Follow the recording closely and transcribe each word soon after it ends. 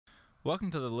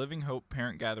Welcome to the Living Hope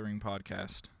Parent Gathering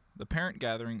podcast. The Parent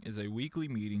Gathering is a weekly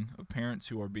meeting of parents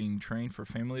who are being trained for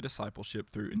family discipleship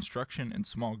through instruction and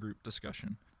small group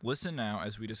discussion. Listen now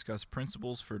as we discuss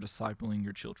principles for discipling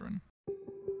your children.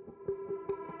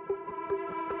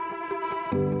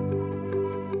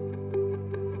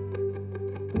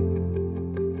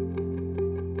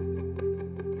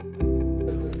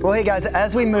 Well, hey guys,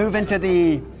 as we move into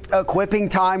the equipping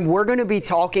time, we're going to be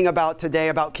talking about today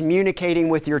about communicating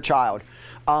with your child.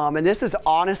 And this is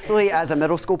honestly, as a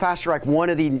middle school pastor, like one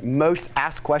of the most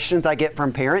asked questions I get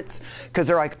from parents, because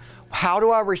they're like, how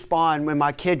do I respond when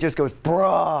my kid just goes,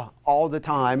 bruh, all the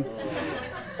time?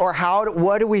 Or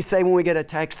what do we say when we get a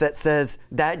text that says,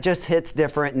 that just hits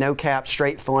different, no cap,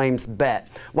 straight flames, bet?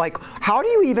 Like, how do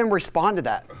you even respond to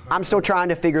that? I'm still trying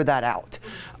to figure that out.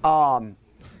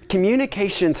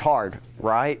 Communication's hard,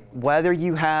 right? Whether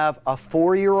you have a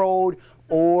 4-year-old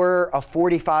or a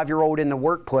 45-year-old in the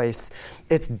workplace,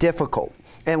 it's difficult.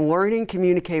 And learning to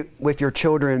communicate with your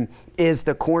children is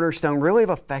the cornerstone, really, of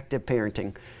effective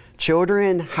parenting.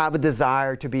 Children have a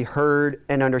desire to be heard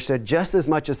and understood just as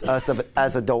much as us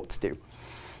as adults do.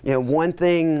 You know, one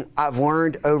thing I've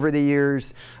learned over the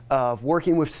years of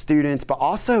working with students, but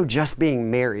also just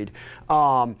being married,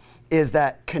 is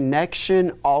that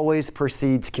connection always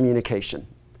precedes communication.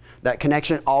 That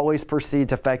connection always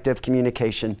precedes effective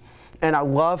communication. And I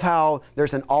love how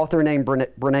there's an author named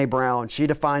Brené Brown. She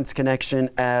defines connection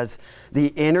as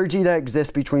the energy that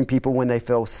exists between people when they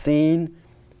feel seen,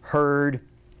 heard,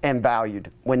 and valued,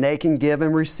 when they can give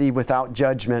and receive without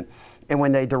judgment, and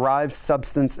when they derive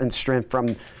substance and strength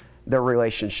from their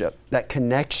relationship. That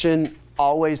connection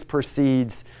always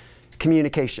precedes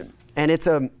communication. And it's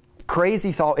a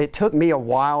crazy thought. It took me a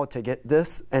while to get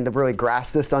this and to really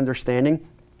grasp this understanding.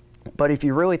 But if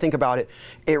you really think about it,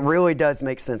 it really does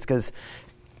make sense, because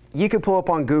you could pull up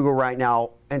on Google right now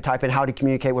and type in how to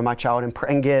communicate with my child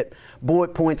and get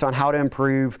bullet points on how to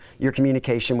improve your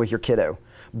communication with your kiddo.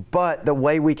 But the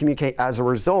way we communicate as a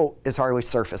result is hardly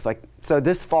surface. So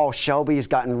this fall, Shelby's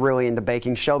gotten really into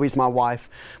baking. Shelby's my wife.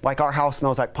 Our house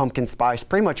smells like pumpkin spice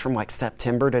pretty much from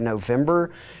September to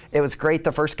November. It was great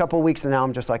the first couple of weeks, and now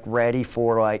I'm just ready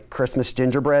for Christmas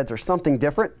gingerbreads or something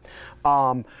different.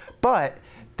 But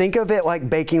think of it like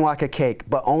baking like a cake,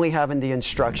 but only having the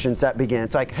instructions that begin.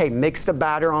 It's hey, mix the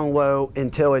batter on low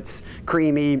until it's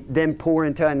creamy, then pour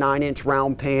into a 9-inch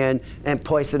round pan and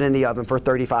place it in the oven for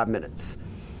 35 minutes.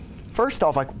 First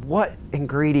off, what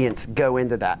ingredients go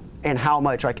into that and how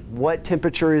much? What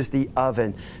temperature is the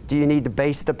oven? Do you need to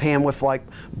baste the pan with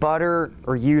butter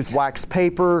or use wax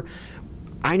paper?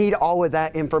 I need all of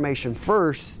that information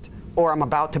first, or I'm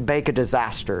about to bake a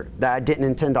disaster that I didn't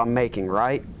intend on making,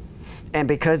 right? And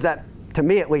because that, to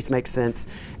me at least, makes sense,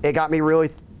 it got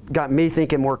me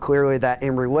thinking more clearly that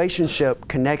in relationship,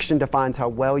 connection defines how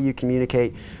well you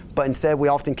communicate, but instead we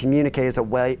often communicate as a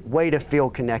way to feel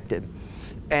connected.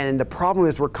 And the problem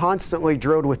is we're constantly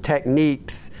drilled with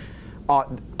techniques,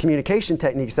 communication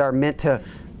techniques that are meant to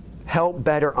help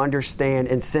better understand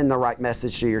and send the right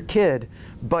message to your kid.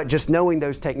 But just knowing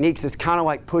those techniques is kind of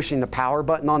like pushing the power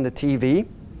button on the TV,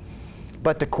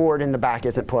 but the cord in the back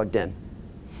isn't plugged in.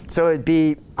 So it'd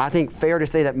be, I think, fair to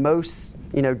say that most,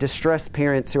 distressed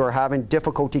parents who are having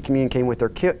difficulty communicating with their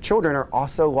children are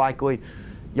also likely,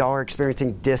 y'all are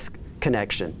experiencing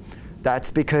disconnection.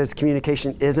 That's because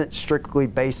communication isn't strictly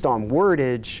based on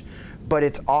wordage, but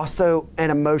it's also an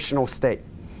emotional state.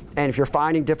 And if you're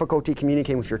finding difficulty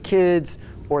communicating with your kids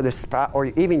or or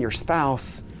even your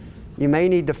spouse, you may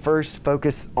need to first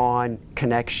focus on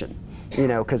connection.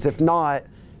 Because if not,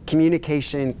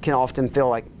 communication can often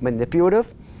feel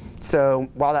manipulative. So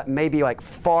while that may be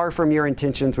far from your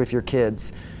intentions with your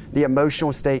kids, the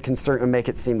emotional state can certainly make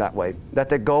it seem that way. That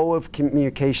the goal of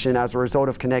communication as a result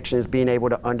of connection is being able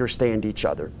to understand each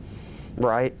other,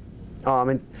 right?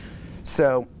 And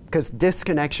so, because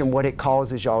disconnection, what it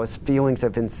causes, y'all, is feelings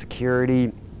of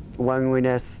insecurity,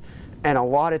 loneliness, and a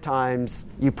lot of times,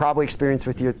 you probably experience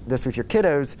this with your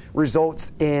kiddos,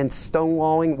 results in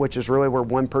stonewalling, which is really where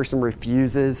one person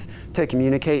refuses to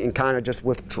communicate and kind of just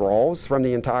withdraws from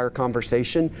the entire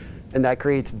conversation, and that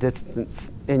creates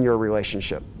distance in your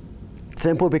relationship,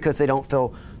 simply because they don't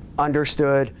feel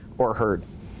understood or heard.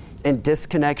 And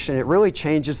disconnection, it really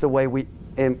changes the way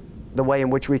in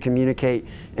which we communicate,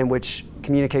 in which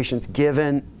communication's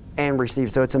given and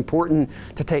received. So it's important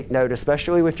to take note,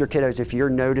 especially with your kiddos, if you're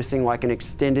noticing an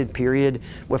extended period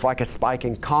with a spike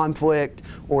in conflict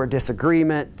or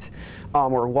disagreement,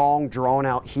 or long drawn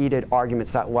out heated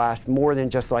arguments that last more than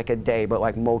just a day,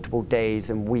 but multiple days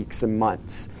and weeks and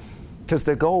months. Because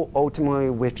the goal ultimately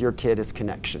with your kid is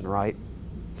connection, right?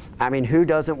 I mean, who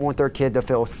doesn't want their kid to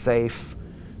feel safe,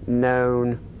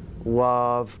 known,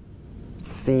 loved,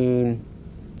 seen,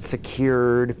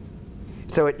 secured?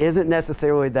 So it isn't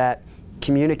necessarily that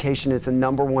communication is the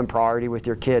number one priority with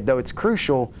your kid, though it's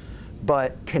crucial,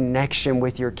 but connection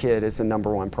with your kid is the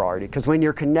number one priority. Because when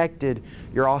you're connected,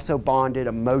 you're also bonded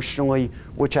emotionally,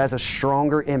 which has a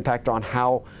stronger impact on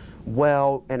how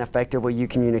well and effectively you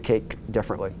communicate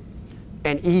differently.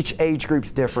 And each age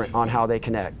group's different on how they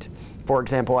connect. For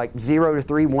example, like 0 to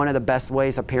 3, one of the best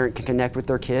ways a parent can connect with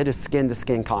their kid is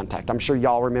skin-to-skin contact. I'm sure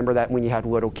y'all remember that when you had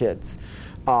little kids.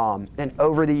 And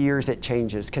over the years, it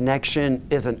changes. Connection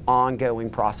is an ongoing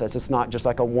process. It's not just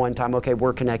like a one-time, okay,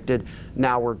 we're connected,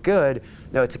 now we're good.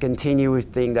 No, it's a continuous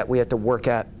thing that we have to work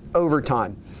at over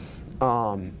time.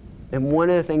 And one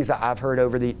of the things that I've heard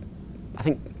over the, I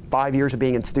think, 5 years of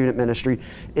being in student ministry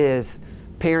is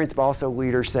parents, but also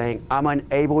leaders saying, I'm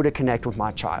unable to connect with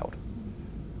my child.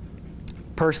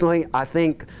 Personally, I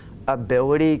think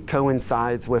ability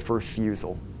coincides with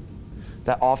refusal.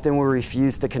 That often we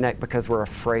refuse to connect because we're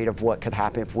afraid of what could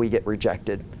happen if we get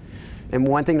rejected. And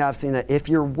one thing that I've seen, that if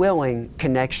you're willing,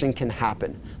 connection can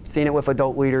happen. I've seen it with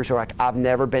adult leaders who are like, I've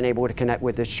never been able to connect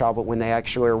with this child, but when they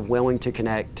actually are willing to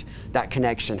connect, that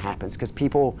connection happens. Because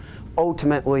people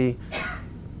ultimately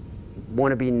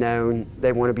want to be known,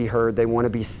 they want to be heard, they want to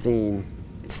be seen.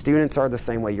 Students are the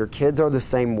same way, your kids are the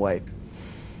same way.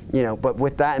 You know, but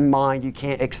with that in mind, you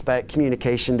can't expect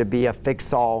communication to be a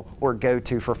fix-all or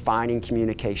go-to for finding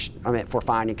communication. For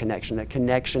finding connection. That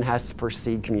connection has to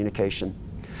precede communication.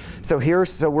 So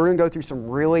we're going to go through some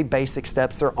really basic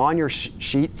steps. They're on your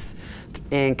sheets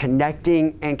in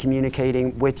connecting and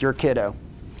communicating with your kiddo.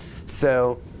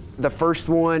 So the first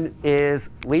one is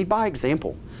lead by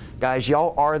example. Guys,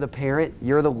 y'all are the parent.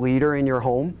 You're the leader in your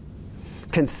home.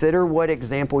 Consider what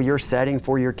example you're setting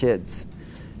for your kids.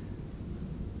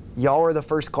 Y'all are the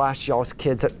first class y'all's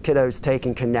kiddos take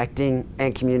in connecting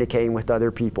and communicating with other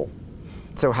people.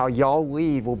 So how y'all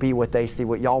lead will be what they see.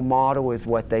 What y'all model is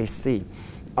what they see.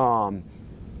 Are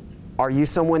you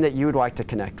someone that you would like to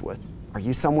connect with? Are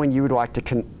you someone you would like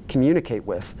to communicate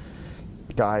with?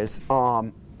 Guys,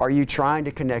 are you trying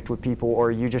to connect with people, or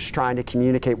are you just trying to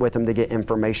communicate with them to get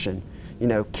information? You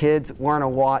know, kids learn a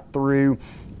lot through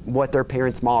what their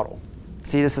parents model.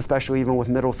 See this especially even with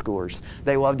middle schoolers.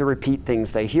 They love to repeat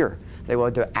things they hear. They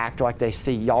love to act like they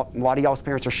see. Y'all, a lot of y'all's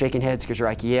parents are shaking heads because you're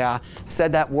like, yeah, I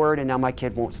said that word and now my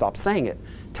kid won't stop saying it.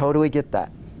 Totally get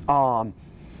that.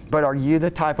 But are you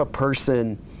the type of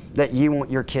person that you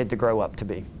want your kid to grow up to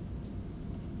be?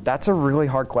 That's a really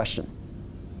hard question.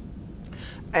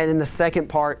 And then the second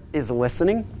part is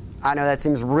listening. I know that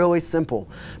seems really simple,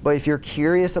 but if you're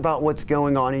curious about what's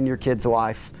going on in your kid's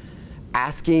life,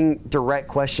 asking direct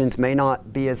questions may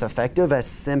not be as effective as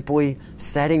simply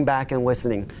sitting back and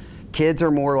listening. Kids are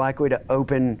more likely to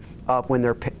open up when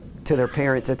they're to their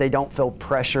parents if they don't feel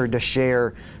pressured to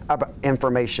share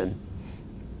information.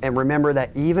 And remember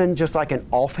that even just like an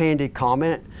offhanded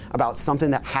comment about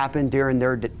something that happened during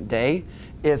their day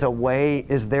is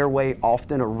their way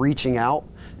often of reaching out,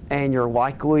 and you're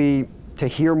likely to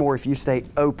hear more if you stay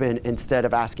open instead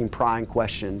of asking prying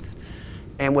questions.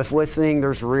 And with listening,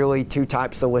 there's really two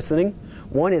types of listening.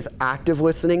 One is active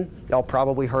listening. Y'all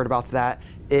probably heard about that.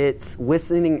 It's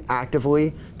listening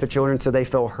actively to children so they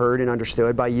feel heard and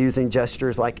understood by using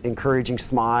gestures like encouraging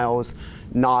smiles,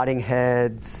 nodding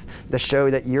heads, to show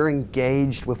that you're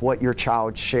engaged with what your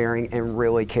child's sharing and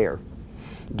really care.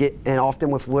 And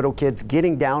often with little kids,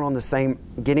 getting down on the same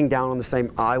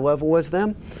eye level as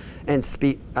them, and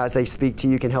as they speak to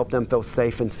you can help them feel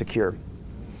safe and secure.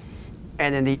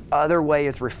 And then the other way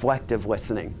is reflective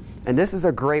listening. And this is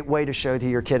a great way to show to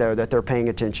your kiddo that they're paying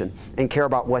attention and care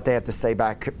about what they have to say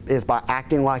back, is by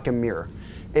acting like a mirror.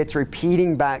 It's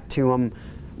repeating back to them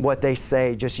what they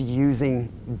say, just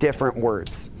using different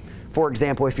words. For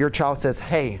example, if your child says,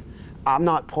 hey, I'm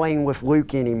not playing with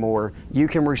Luke anymore, you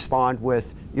can respond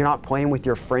with, you're not playing with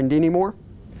your friend anymore?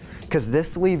 Because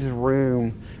this leaves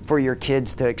room for your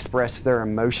kids to express their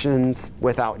emotions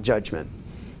without judgment.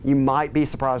 You might be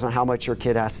surprised on how much your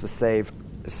kid has to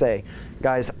say.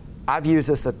 Guys, I've used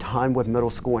this a ton with middle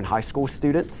school and high school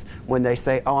students when they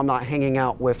say, oh, I'm not hanging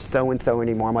out with so-and-so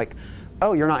anymore. I'm like,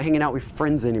 oh, you're not hanging out with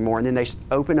friends anymore. And then they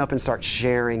open up and start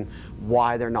sharing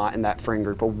why they're not in that friend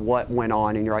group or what went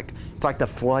on. And you're like, it's like the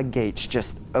floodgates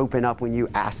just open up when you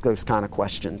ask those kind of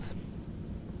questions.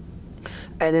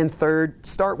 And then third,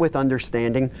 start with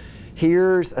understanding.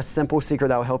 Here's a simple secret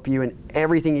that will help you in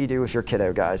everything you do with your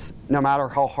kiddo, guys. No matter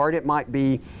how hard it might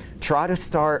be, try to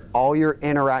start all your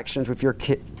interactions with your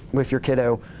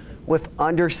kiddo with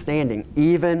understanding.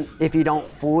 Even if you don't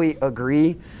fully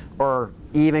agree or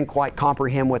even quite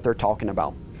comprehend what they're talking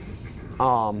about.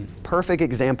 Perfect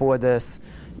example of this,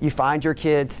 you find your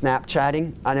kid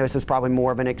Snapchatting. I know this is probably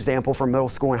more of an example for middle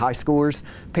school and high schoolers,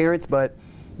 parents, but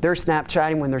they're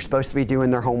Snapchatting when they're supposed to be doing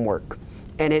their homework.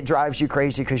 And it drives you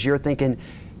crazy because you're thinking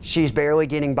she's barely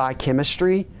getting by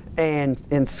chemistry and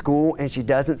in school, and she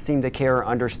doesn't seem to care or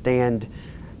understand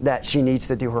that she needs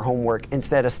to do her homework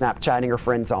instead of Snapchatting her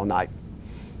friends all night.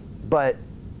 But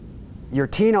your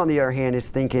teen, on the other hand, is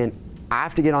thinking, I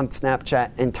have to get on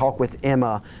Snapchat and talk with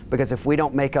Emma because if we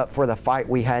don't make up for the fight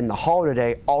we had in the hall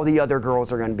today, all the other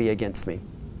girls are going to be against me.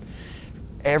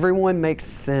 Everyone makes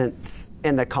sense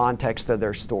in the context of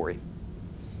their story.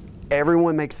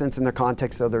 Everyone makes sense in the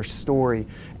context of their story,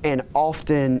 and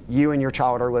often you and your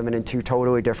child are living in two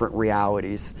totally different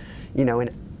realities. You know,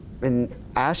 and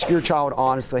ask your child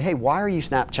honestly, hey, why are you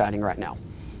Snapchatting right now?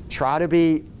 Try to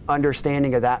be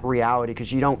understanding of that reality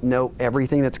because you don't know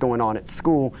everything that's going on at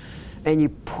school, and you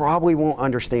probably won't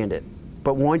understand it.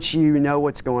 But once you know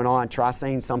what's going on, try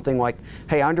saying something like,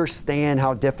 hey, I understand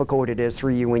how difficult it is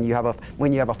for you when you have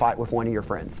a fight with one of your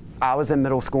friends. I was in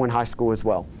middle school and high school as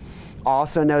well.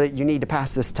 Also know that you need to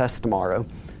pass this test tomorrow.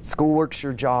 Schoolwork's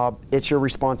your job. It's your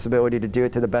responsibility to do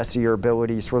it to the best of your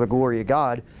abilities for the glory of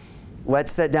God.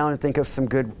 Let's sit down and think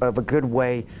of a good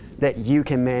way that you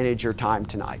can manage your time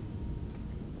tonight.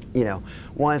 You know,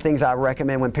 one of the things I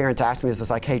recommend when parents ask me is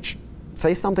just like, hey,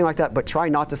 say something like that, but try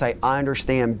not to say, I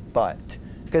understand, but,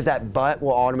 because that but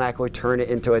will automatically turn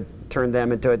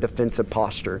them into a defensive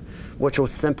posture, which will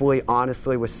simply,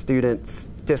 honestly, with students,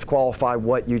 disqualify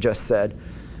what you just said.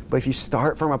 But if you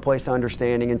start from a place of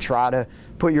understanding and try to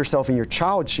put yourself in your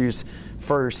child's shoes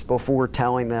first before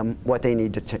telling them what they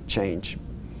need to change.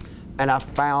 And I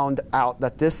found out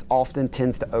that this often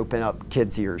tends to open up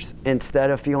kids' ears.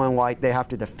 Instead of feeling like they have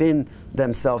to defend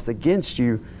themselves against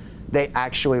you, they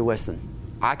actually listen.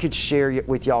 I could share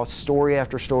with y'all story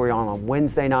after story on a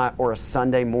Wednesday night or a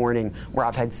Sunday morning where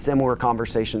I've had similar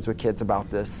conversations with kids about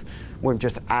this. We're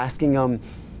just asking them,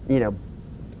 you know,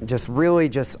 just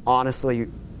honestly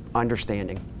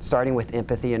understanding, starting with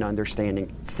empathy and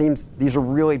understanding. It seems these are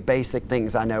really basic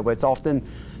things, I know, but it's often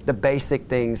the basic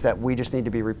things that we just need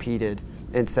to be repeated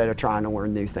instead of trying to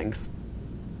learn new things.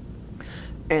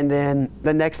 And then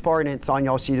the next part, and it's on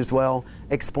y'all's sheet as well,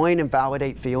 explain and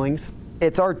validate feelings.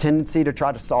 It's our tendency to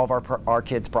try to solve our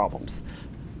kids' problems.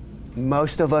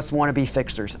 Most of us want to be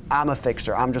fixers. I'm a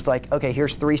fixer. I'm just like, okay,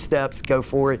 here's 3 steps, go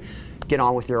for it, get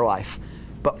on with your life.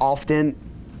 But often,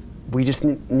 we just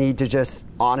need to just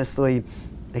honestly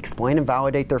explain and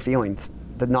validate their feelings,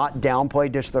 to not downplay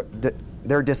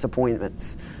their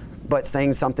disappointments, but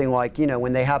saying something like, you know,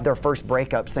 when they have their first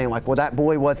breakup, saying like, well, that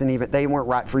boy they weren't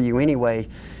right for you anyway,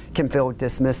 can feel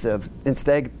dismissive.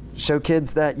 Instead, show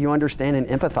kids that you understand and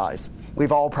empathize.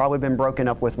 We've all probably been broken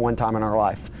up with one time in our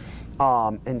life.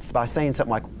 And by saying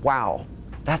something like, wow,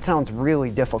 that sounds really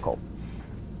difficult.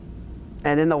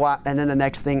 And then the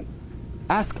next thing,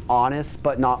 ask honest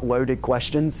but not loaded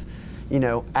questions. You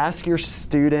know, ask your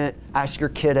student, ask your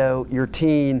kiddo, your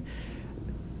teen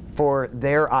for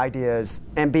their ideas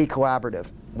and be collaborative.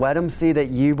 Let them see that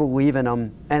you believe in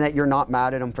them and that you're not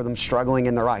mad at them for them struggling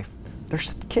in their life. They're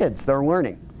kids, they're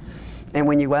learning. And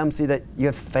when you let them see that you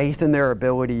have faith in their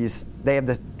abilities, they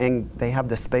have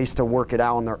the space to work it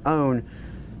out on their own,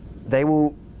 they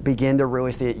will begin to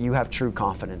really see that you have true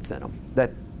confidence in them.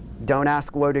 That don't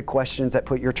ask loaded questions that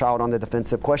put your child on the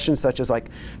defensive. Questions such as like,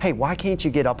 hey, why can't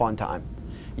you get up on time?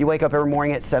 You wake up every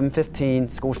morning at 7:15,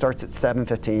 school starts at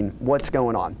 7:15. What's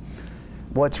going on?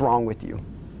 What's wrong with you?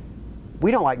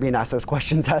 We don't like being asked those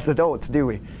questions as adults, do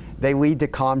we? They lead to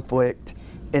conflict.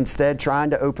 Instead, trying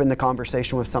to open the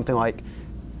conversation with something like,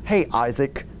 hey,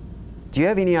 Isaac, do you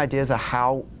have any ideas of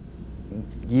how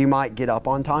you might get up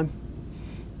on time?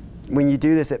 When you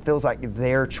do this, it feels like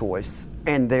their choice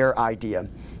and their idea.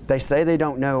 They say they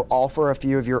don't know, offer a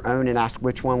few of your own and ask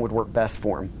which one would work best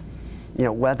for them. You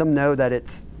know, let them know that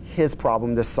it's his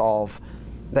problem to solve,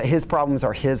 that his problems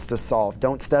are his to solve.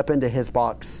 Don't step into his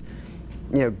box.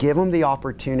 You know, give them the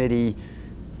opportunity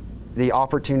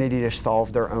to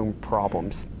solve their own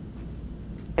problems.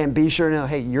 And be sure to know,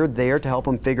 hey, you're there to help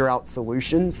them figure out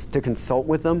solutions, to consult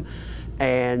with them,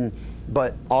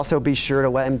 but also be sure to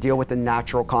let them deal with the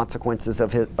natural consequences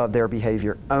of their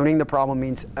behavior. Owning the problem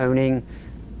means owning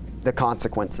the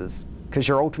consequences, because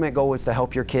your ultimate goal is to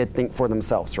help your kid think for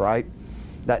themselves, right?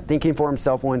 That thinking for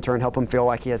himself will in turn help him feel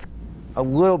like he has a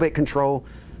little bit control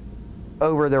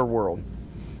over their world.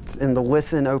 And to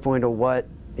listen openly to what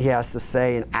he has to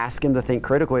say and ask him to think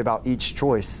critically about each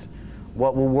choice.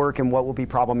 What will work and what will be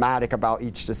problematic about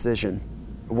each decision.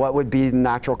 What would be the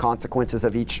natural consequences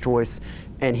of each choice,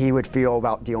 and he would feel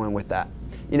about dealing with that.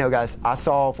 You know, guys, I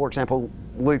saw, for example,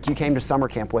 Luke, you came to summer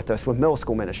camp with us with middle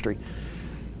school ministry.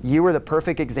 You were the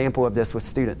perfect example of this with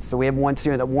students. So we had one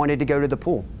student that wanted to go to the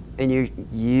pool, and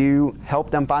you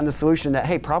helped them find the solution that,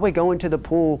 hey, probably going to the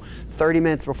pool 30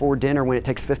 minutes before dinner when it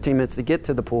takes 15 minutes to get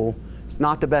to the pool is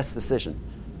not the best decision.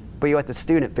 But you let the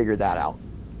student figure that out.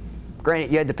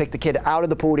 Granted, you had to pick the kid out of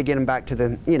the pool to get him back to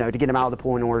the, to get him out of the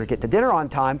pool in order to get to dinner on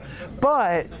time,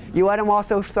 but you let him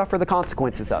also suffer the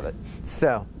consequences of it.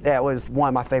 So that was one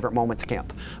of my favorite moments of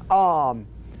camp. And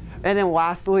then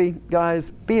lastly, guys,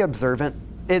 be observant.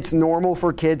 It's normal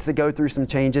for kids to go through some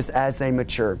changes as they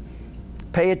mature.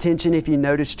 Pay attention if you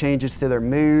notice changes to their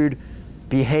mood,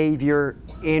 behavior,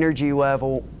 energy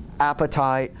level,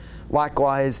 appetite.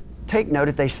 Likewise, take note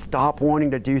if they stop wanting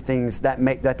to do things that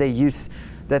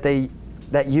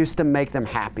used to make them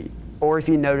happy, or if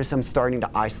you notice them starting to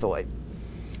isolate.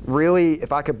 Really,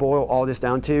 if I could boil all this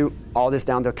down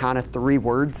to kind of 3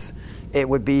 words, it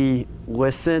would be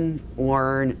listen,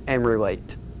 learn, and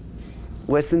relate.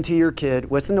 Listen to your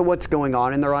kid, listen to what's going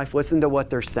on in their life, listen to what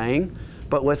they're saying,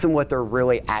 but listen what they're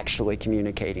really actually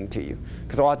communicating to you.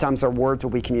 Because a lot of times their words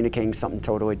will be communicating something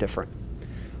totally different.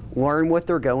 Learn what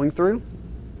they're going through,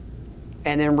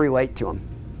 and then relate to them.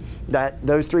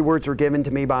 Those 3 words were given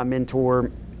to me by a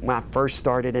mentor when I first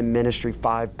started in ministry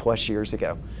 5+ years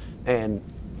ago. And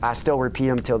I still repeat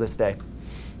them till this day.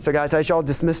 So guys, as y'all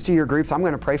dismiss to your groups, I'm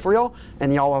going to pray for y'all.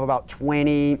 And y'all have about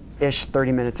 20-ish,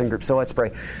 30 minutes in groups. So let's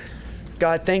pray.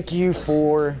 God, thank you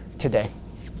for today,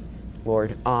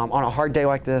 Lord. On a hard day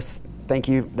like this, thank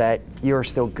you that you are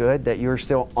still good, that you're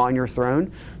still on your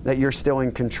throne, that you're still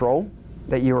in control,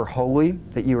 that you are holy,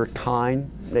 that you are kind,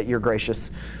 that you're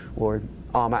gracious, Lord.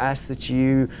 I ask that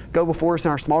you go before us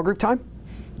in our small group time,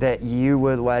 that you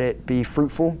would let it be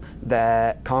fruitful,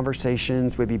 that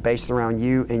conversations would be based around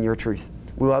you and your truth.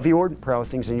 We love you, Lord. Pray all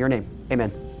things in your name.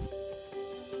 Amen.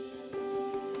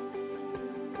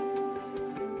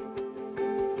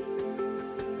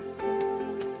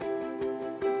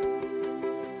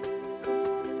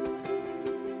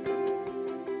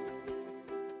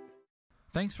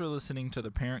 Thanks for listening to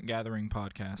the Parent Gathering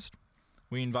Podcast.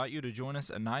 We invite you to join us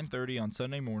at 9:30 on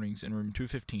Sunday mornings in room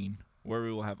 215, where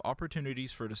we will have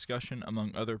opportunities for discussion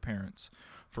among other parents.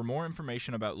 For more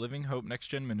information about Living Hope Next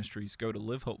Gen Ministries, go to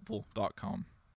livehopeful.com.